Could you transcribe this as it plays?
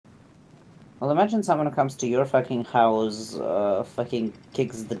Well, imagine someone comes to your fucking house, fucking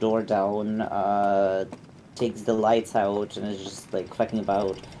kicks the door down, takes the lights out, and is just like fucking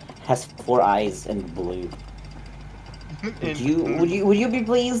about. Has 4 eyes and blue. Would And you? blue. Would you be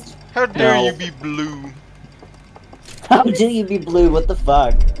pleased? How dare No. you be blue? How dare you be blue? What the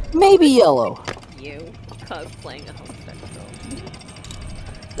fuck? Maybe yellow. You cosplaying a homestead girl.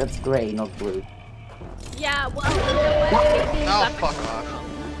 That's gray, not blue. Yeah, well, you know what? It means Oh, I'm fuck a off. girl.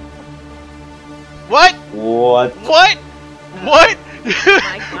 What? What? What? What?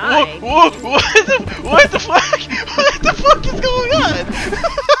 My guy. What the fuck? What the fuck is going on?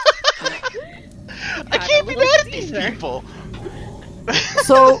 I Got can't a be little mad at these teaser. people.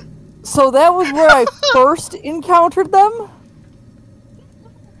 So that was where I first encountered them?